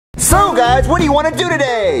So guys, what do you want to do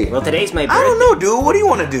today? Well, today's my birthday. I don't know, dude. What do you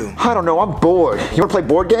want to do? I don't know, I'm bored. You want to play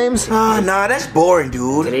board games? Nah, that's boring,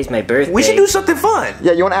 dude. Today's my birthday. We should do something fun.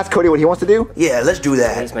 Yeah, you want to ask Cody what he wants to do? Yeah, let's do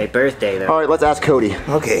that. Today's my birthday, though. Alright, let's ask Cody.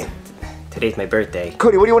 Okay. Today's my birthday.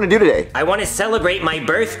 Cody, what do you want to do today? I want to celebrate my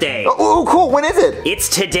birthday. Oh, cool, when is it? It's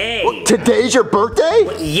today. Well, today's your birthday?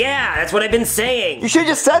 Yeah, that's what I've been saying. You should have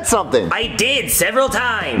just said something. I did several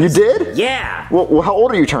times. You did? Yeah. Well, how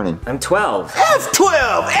old are you turning? I'm 12.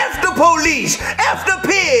 F12! F the police! F the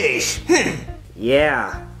pigs!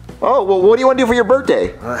 Yeah. Oh, well, what do you want to do for your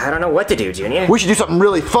birthday? I don't know what to do, Junior. We should do something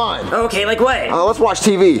really fun. Okay, like what? Let's watch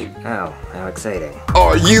TV. Oh, how exciting.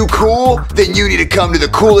 Are you cool? Then you need to come to the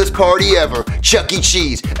coolest party ever, Chuck E.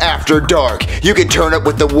 Cheese After Dark. You can turn up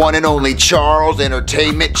with the one and only Charles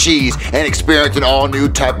Entertainment Cheese and experience an all-new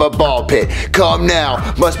type of ball pit. Come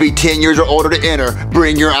now. Must be 10 years or older to enter.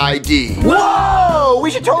 Bring your ID. Whoa!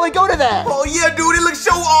 We should totally go to that. Oh yeah, dude, it looks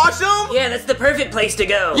so awesome! Yeah, that's the perfect place to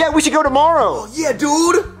go. Yeah, we should go tomorrow. Yeah,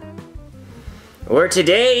 dude! Or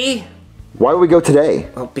today. Why would we go today?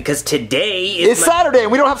 Well, because today is It's Saturday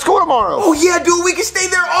and we don't have school tomorrow. Oh yeah, dude, we can stay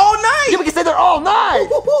there all night! Yeah, we can stay there all night.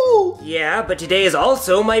 Woohoo! Yeah, but today is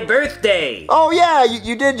also my birthday. Oh yeah,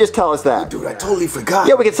 you did just tell us that. Dude, I totally forgot.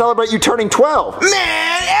 Yeah, we can celebrate you turning 12.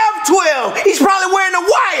 Man, F12! He's probably wearing a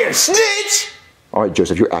wire, snitch! All right,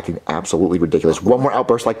 Joseph, you're acting absolutely ridiculous. One more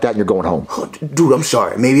outburst like that and you're going home. Oh, dude, I'm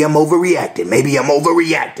sorry. Maybe I'm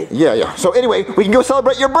overreacting. Yeah. So anyway, we can go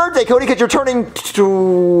celebrate your birthday, Cody, because you're turning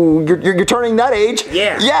you're turning that age.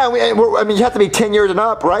 Yeah. Yeah. I mean, you have to be 10 years and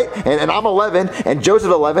up, right? And I'm 11, and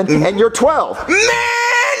Joseph's 11, and you're 12. Man,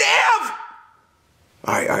 F!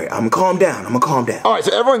 All right. I'm gonna calm down. All right.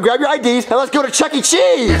 So everyone, grab your IDs and let's go to Chuck E.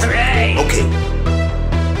 Cheese. Hooray! Okay.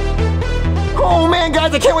 Oh man,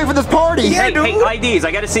 guys, I can't wait for this party. Yeah, Hey, IDs.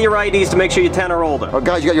 I gotta see your IDs to make sure you're 10 or older. Oh,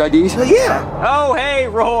 guys, you got your IDs? Yeah. Oh, hey,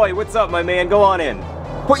 Roy. What's up, my man? Go on in.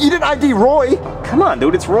 What? You didn't ID Roy? Come on,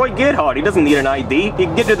 dude. It's Roy Gidhart. He doesn't need an ID. He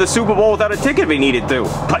can get to the Super Bowl without a ticket if he needed to.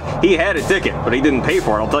 But he had a ticket, but he didn't pay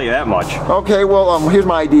for it. I'll tell you that much. Okay, well, here's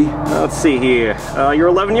my ID. Let's see here. You're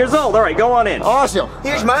 11 years old. All right, go on in. Awesome.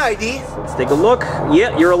 Here's my ID. Let's take a look.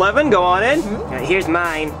 Yeah, you're 11. Go on in. Here's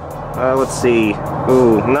mine. Let's see.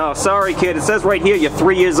 Ooh, no, sorry, kid. It says right here you're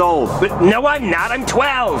 3 years old. But no, I'm not. I'm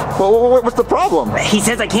 12. Well, what's the problem? He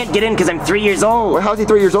says I can't get in because I'm 3 years old. Well, how's he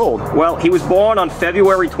 3 years old? Well, he was born on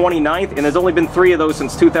February 29th, and there's only been 3 of those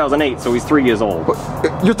since 2008, so he's 3 years old.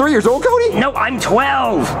 You're 3 years old, Cody? No, I'm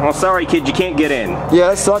 12. Well, sorry, kid, you can't get in.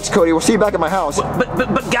 Yeah, that sucks, Cody. We'll see you back at my house.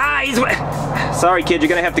 But guys, Sorry, kid, you're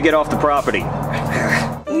gonna have to get off the property.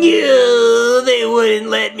 no, they wouldn't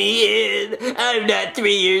let me in. I'm not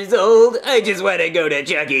 3 years old. I just want to go to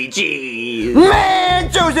Chuck E. Cheese. Man,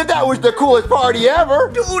 Joseph, that was the coolest party ever.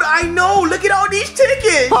 Dude, I know. Look at all these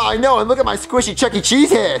tickets. I know, and look at my squishy Chuck E.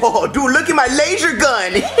 Cheese head. Oh, dude, look at my laser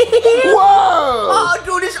gun. Whoa! Oh,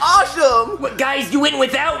 dude, it's awesome. But guys, you went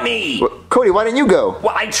without me. Cody, why didn't you go?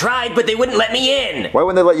 Well, I tried, but they wouldn't let me in. Why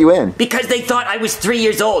wouldn't they let you in? Because they thought I was 3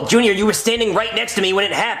 years old. Junior, you were standing right next to me when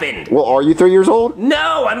it happened. Well, are you 3 years old?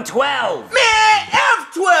 No, I'm 12. Man,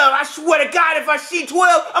 F12. I swear to God, if I see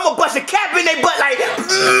 12, I'm gonna bust a cap in their butt like,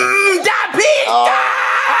 die, bitch, die!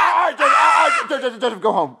 Joseph,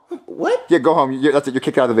 go home. What? Yeah, go home. That's it. You're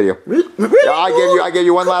kicked out of the video. Really? Yeah, I gave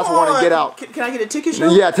you one last warning. Get out. Can I get a ticket, show?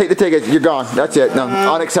 Yeah, take the ticket. You're gone. That's it. No,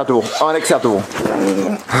 unacceptable. Unacceptable.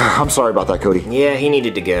 I'm sorry about that, Cody. Yeah, he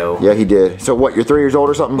needed to go. Yeah, he did. So what, you're 3 years old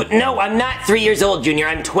or something? But no, I'm not 3 years old, Junior.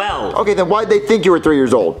 I'm 12. Okay, then why'd they think you were 3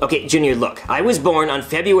 years old? Okay, Junior, look. I was born on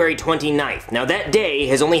February 29th. Now, that day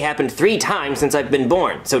has only happened 3 times since I've been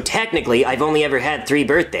born. So technically, I've only ever had 3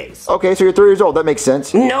 birthdays. Okay, so you're 3 years old. That makes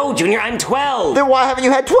sense. No, Junior, I'm 12. Then why haven't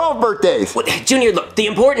you had 12 birthdays? Well, Junior, look, the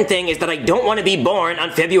important thing is that I don't want to be born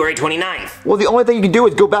on February 29th. Well, the only thing you can do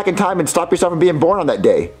is go back in time and stop yourself from being born on that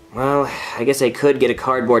day. Well, I guess I could get a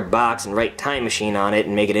cardboard box and write time machine on it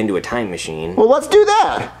and make it into a time machine. Well, let's do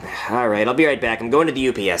that. Alright, I'll be right back. I'm going to the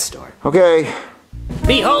UPS store. Okay.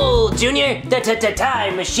 Behold, Junior,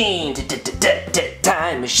 time machine,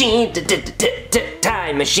 time machine,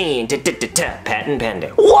 time machine, patent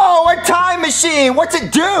pending. Whoa, a time machine! What's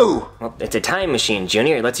it do? Well, it's a time machine,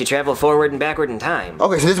 Junior. It lets you travel forward and backward in time.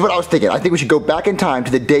 Okay, so this is what I was thinking. I think we should go back in time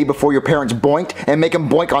to the day before your parents boinked and make them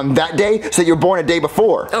boink on that day so that you're born a day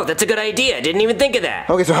before. Oh, that's a good idea. I didn't even think of that.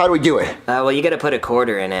 Okay, so how do we do it? Well, you gotta put a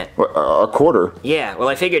quarter in it. A quarter? Yeah, well,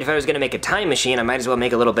 I figured if I was gonna make a time machine, I might as well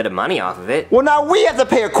make a little bit of money off of it. Well, now we mean you have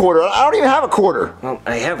to pay a quarter? I don't even have a quarter. Well,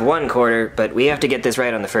 I have 1 quarter, but we have to get this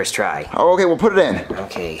right on the first try. Oh, okay, we'll put it in.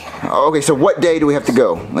 Okay. Okay, so what day do we have to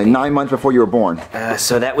go? Like 9 months before you were born?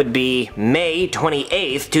 So that would be May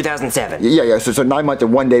 28th, 2007. Yeah, so 9 months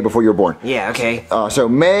and 1 day before you were born. Yeah, okay. So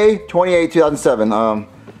May 28th, 2007.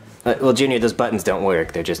 Well, Junior, those buttons don't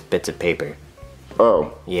work. They're just bits of paper.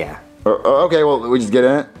 Oh. Yeah. Okay, well, we just get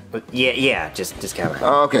in it? Yeah, just kind of.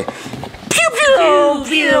 Okay. Pew pew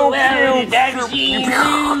pew All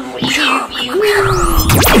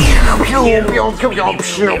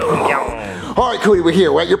right, Cody, we're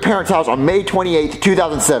here. We're at your parents' house on May 28th,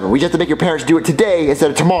 2007. We just have to make your parents do it today instead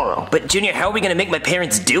of tomorrow. But Junior, how are we gonna make my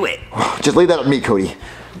parents do it? Just leave that on me, Cody.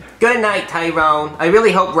 Good night, Tyrone. I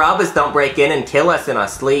really hope robbers don't break in and kill us in our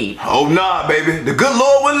sleep. Oh, nah, baby. The good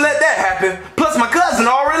Lord wouldn't let that happen. Plus, my cousin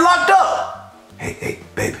already locked up. Hey,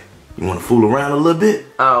 baby. You want to fool around a little bit?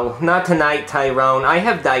 Oh, not tonight, Tyrone. I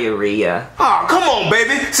have diarrhea. Oh, come on,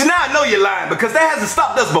 baby. See, now I know you're lying because that hasn't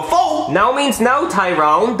stopped us before. No means no,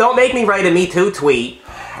 Tyrone. Don't make me write a Me Too tweet.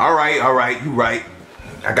 All right. You right.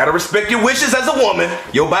 I gotta respect your wishes as a woman.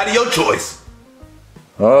 Your body, your choice.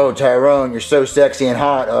 Oh, Tyrone, you're so sexy and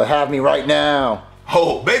hot. Have me right now.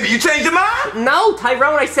 Oh, baby, you changed your mind? No,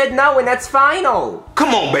 Tyrone, I said no, and that's final.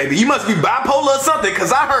 Come on, baby. You must be bipolar or something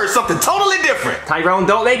because I heard something totally different. Tyrone,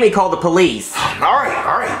 don't make me call the police. All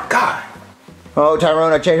right. God. Oh,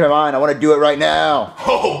 Tyrone, I changed my mind. I want to do it right now.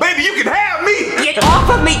 Oh, baby, you can have me. Get off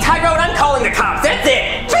of me, Tyrone. I'm calling the cops. That's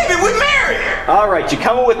it. Baby, we're married. Alright, you're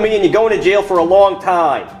coming with me and you're going to jail for a long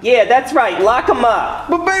time. Yeah, that's right. Lock him up.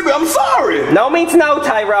 But, baby, I'm sorry. No means no,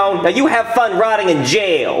 Tyrone. Now you have fun rotting in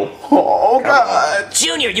jail. Oh, God.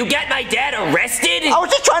 Junior, you got my dad arrested? I was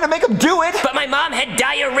just trying to make him do it. But my mom had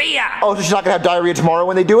diarrhea. Oh, so she's not going to have diarrhea tomorrow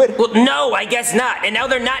when they do it? Well, no, I guess not. And now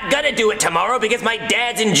they're not gonna do it tomorrow because my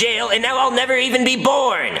dad's in jail and now I'll never even be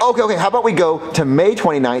born. Okay, how about we go to May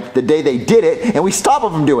 29th, the day they did it, and we stop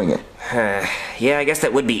them from doing it? Yeah, I guess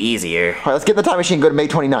that would be easier. All right, let's get in the time machine and go to May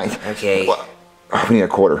 29th. Okay. Well, we need a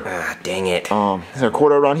quarter. Dang it. Is there a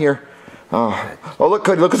quarter around here? Oh, look,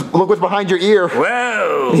 Cody, look what's behind your ear.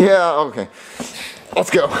 Whoa! Yeah, okay. Let's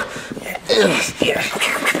go.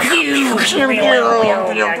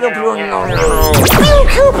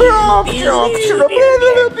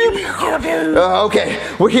 Okay,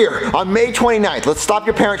 we're here on May 29th. Let's stop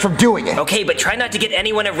your parents from doing it. Okay, but try not to get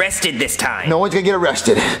anyone arrested this time. No one's gonna get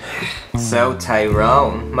arrested. So,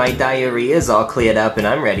 Tyrone, my diarrhea's all cleared up and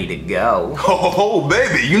I'm ready to go. Oh,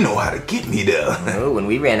 baby, you know how to get me there. Oh, and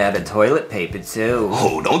we ran out of toilet paper, too.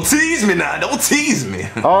 Oh, don't tease me now. Don't tease me.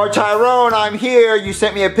 Oh, Tyrone, I'm here. You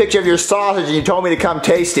sent me a picture of your sausage and you told me to come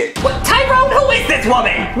taste it. What? Tyrone, who is this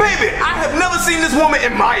woman? Baby, I have never seen this woman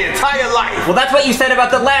in my entire life. Well, that's what you said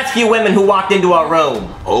about the last few women who walked into our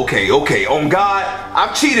room. Okay. On God,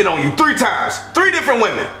 I've cheated on you 3 times. 3 different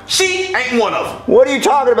women. She ain't one of them. What are you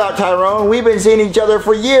talking about, Tyrone? We've been seeing each other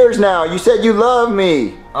for years now. You said you love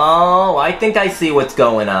me. Oh, I think I see what's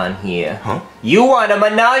going on here. Huh? You want a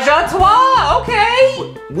menage a trois, okay?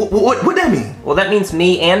 What that mean? Well, that means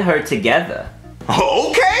me and her together.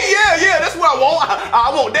 Okay, yeah, that's what I want. I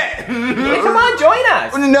want that. Yeah, come on, join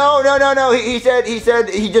us. No. He said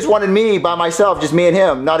he just wanted me by myself, just me and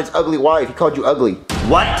him, not his ugly wife. He called you ugly.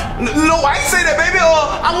 What? No, I ain't say that, baby.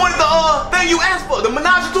 I wanted the thing you asked for, the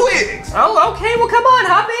menage a twigs. Oh, okay. Well, come on,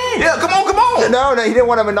 hop in. Yeah, come on. No, he didn't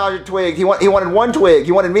want a menage a twig. He wanted one twig.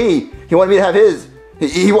 He wanted me. He wanted me to have his.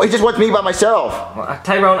 He just wants me by myself. Well,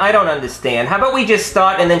 Tyrone, I don't understand. How about we just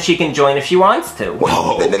start and then she can join if she wants to?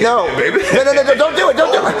 Oh, okay, no, baby. No, don't do it.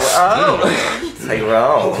 Oh,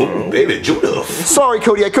 Tyrone. Oh, baby, Judah. Sorry,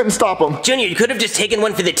 Cody, I couldn't stop him. Junior, you could have just taken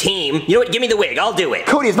one for the team. You know what? Give me the wig. I'll do it.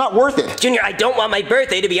 Cody, it's not worth it. Junior, I don't want my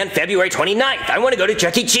birthday to be on February 29th. I want to go to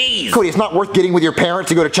Chuck E. Cheese. Cody, it's not worth getting with your parents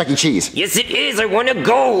to go to Chuck E. Cheese. Yes, it is. I want to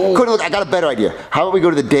go. Cody, look, I got a better idea. How about we go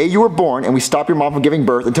to the day you were born and we stop your mom from giving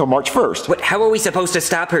birth until March 1st? What? How are we supposed to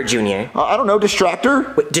stop her, Junior? I don't know, distract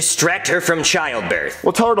her? What, distract her from childbirth?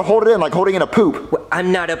 Well, tell her to hold it in like holding in a poop. What,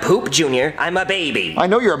 I'm not a poop, Junior. I'm a baby. I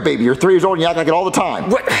know you're a baby. You're 3 years old and you act like it all the time.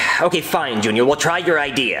 What? Okay, fine, Junior. We'll try your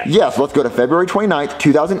idea. Yes, let's go to February 29th,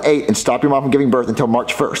 2008 and stop your mom from giving birth until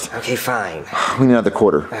March 1st. Okay, fine. We need another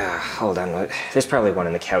quarter. Hold on. There's probably one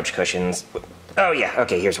in the couch cushions. Oh, yeah.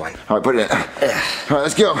 Okay, here's one. All right, put it in. All right,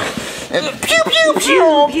 let's go. Pew, pew,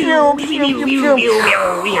 pew, pew, pew, pew, pew.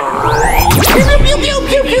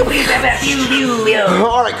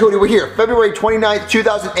 All right, Cody, we're here. February 29th,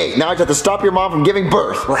 2008. Now I just have to stop your mom from giving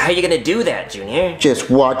birth. Well, how are you going to do that, Junior? Just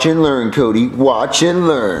watch and learn, Cody. Watch and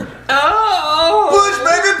learn. Oh! Push,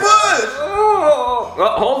 baby, push! Oh!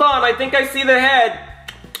 Well, hold on, I think I see the head.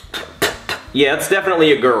 Yeah, it's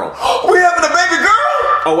definitely a girl. We having a baby girl?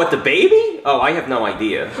 Oh, what, the baby? Oh, I have no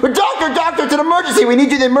idea. Doctor, it's an emergency. We need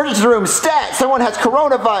you in the emergency room. Stat, someone has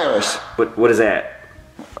coronavirus. What is that?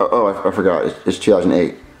 I forgot. It's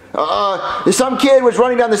 2008. Some kid was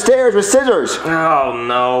running down the stairs with scissors. Oh,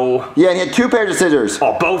 no. Yeah, and he had 2 pairs of scissors.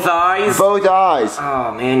 Oh, both eyes? Both eyes.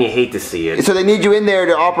 Oh, man, you hate to see it. So they need you in there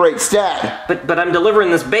to operate stat. But I'm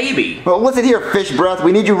delivering this baby. Well, listen here, fish breath.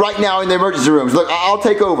 We need you right now in the emergency rooms. Look, I'll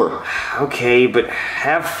take over. Okay, but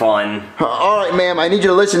have fun. All right, ma'am, I need you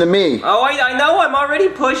to listen to me. Oh, I know, I'm already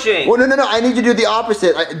pushing. Well, no, I need you to do the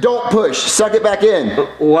opposite. Don't push. Suck it back in.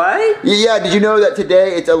 What? Yeah, did you know that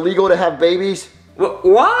today it's illegal to have babies?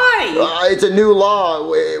 Why? It's a new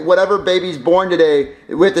law. Whatever baby's born today,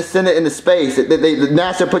 we have to send it into space.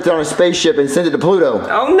 NASA puts it on a spaceship and sends it to Pluto.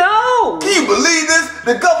 Oh no! Can you believe this?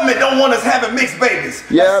 The government don't want us having mixed babies.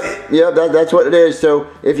 Yeah, that's what it is. So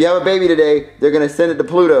if you have a baby today, they're gonna send it to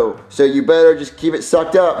Pluto. So you better just keep it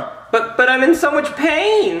sucked up. But I'm in so much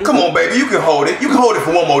pain. Come on, baby, you can hold it. You can hold it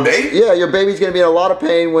for one more day. Yeah, your baby's gonna be in a lot of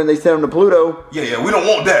pain when they send him to Pluto. Yeah, we don't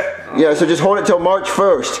want that. Yeah, so just hold it till March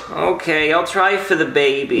 1st. Okay, I'll try for the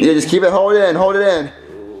baby. Yeah, just keep it, hold it in.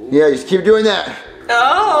 Yeah, just keep doing that.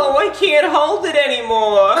 Oh, I can't hold it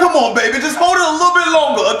anymore. Come on, baby, just hold it a little bit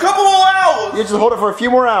longer. A couple more hours. You just hold it for a few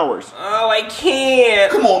more hours. Oh, I can't.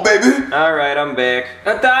 Come on, baby. All right, I'm back.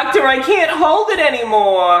 Doctor, I can't hold it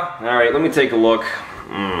anymore. All right, let me take a look.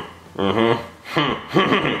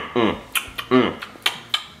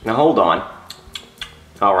 Now hold on.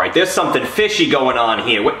 All right, there's something fishy going on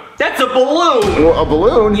here. That's a balloon. Well, a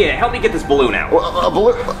balloon? Yeah, help me get this balloon out. Well, a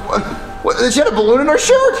balloon? She had a balloon in her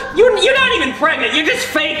shirt? You're not even pregnant. You're just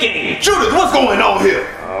faking. Judith, what's going on here?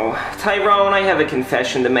 Oh, Tyrone, I have a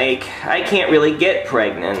confession to make. I can't really get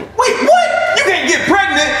pregnant. Wait, what? You can't get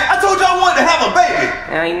pregnant? I told you I wanted to have a baby.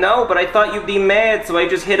 I know, but I thought you'd be mad, so I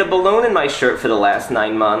just hid a balloon in my shirt for the last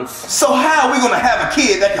 9 months. So how are we gonna have a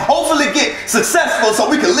kid that can hopefully get successful so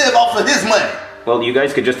we can live off of his money? Well, you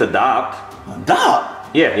guys could just adopt.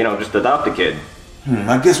 Adopt? Yeah, just adopt a kid.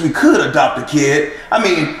 I guess we could adopt a kid. I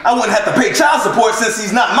mean, I wouldn't have to pay child support since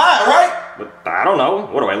he's not mine, right? But I don't know.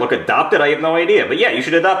 What do I look adopted? I have no idea. But yeah, you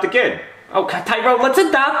should adopt a kid. Oh, Tyrone, let's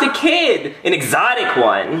adopt a kid. An exotic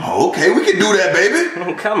one. Okay, we can do that, baby.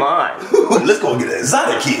 Oh, come on. Let's go get an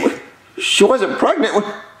exotic kid. She wasn't pregnant.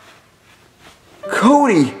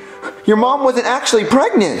 Cody, your mom wasn't actually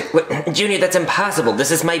pregnant. Junior, that's impossible.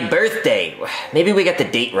 This is my birthday. Maybe we got the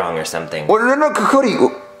date wrong or something. Well, no, Cody.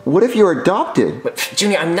 What if you're adopted?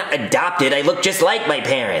 Junior, I'm not adopted. I look just like my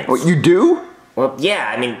parents. What, you do? Well,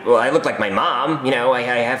 yeah, I look like my mom. I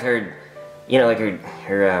have her, like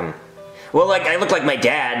her, well, I look like my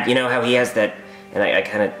dad. You know how he has that, and I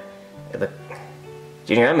kind of look.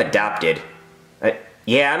 Junior, I'm adopted.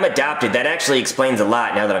 Yeah, I'm adopted. That actually explains a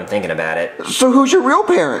lot now that I'm thinking about it. So who's your real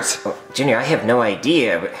parents? Well, Junior, I have no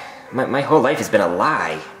idea. My whole life has been a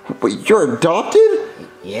lie. But you're adopted?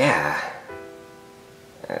 Yeah.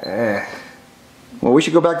 Well, we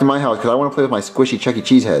should go back to my house because I want to play with my squishy Chuck E.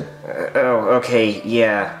 Cheese head. Oh, okay,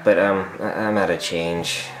 yeah, but I'm out of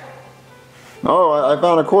change. Oh, I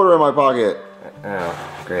found a quarter in my pocket.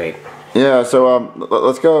 Oh, great. Yeah, so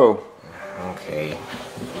let's go. Okay.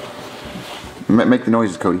 Make the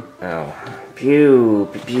noises, Cody. Oh. Pew,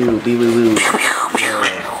 pew, pew, woo, woo.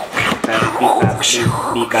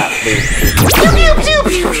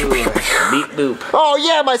 Beep boop. Oh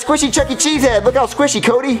yeah, my squishy Chuck E. Cheese head. Look how squishy,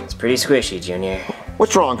 Cody. It's pretty squishy, Junior.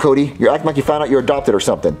 What's wrong, Cody? You're acting like you found out you're adopted or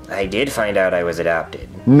something. I did find out I was adopted.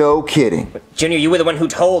 No kidding. Junior, you were the one who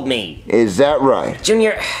told me. Is that right?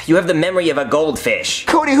 Junior, you have the memory of a goldfish.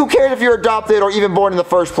 Cody, who cares if you're adopted or even born in the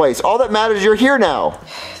first place? All that matters is you're here now.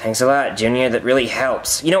 Thanks a lot, Junior. That really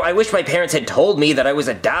helps. I wish my parents had told me that I was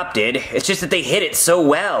adopted. It's just that they hid it so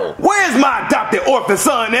well. Where's my adopted orphan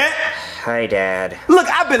son at? Hi, Dad. Look,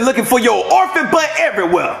 I've been looking for your orphan butt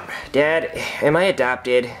everywhere. Dad, am I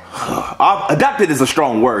adopted? Adopted is a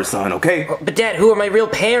strong word, son, okay? But Dad, who are my real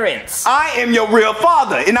parents? I am your real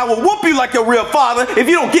father, and I will whoop you like your real father if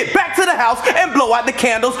you don't get back to the house and blow out the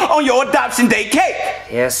candles on your adoption day cake.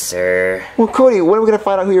 Yes, sir. Well, Cody, when are we going to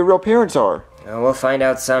find out who your real parents are? Oh, we'll find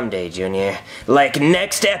out someday, Junior. Like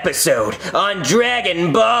next episode on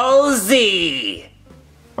Dragon Ball Z.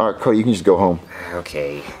 All right, Cody, you can just go home.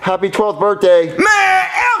 Okay. Happy 12th birthday. Man, L12,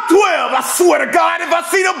 I swear to God, if I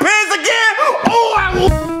see them pins again, oh, I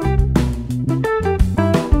will...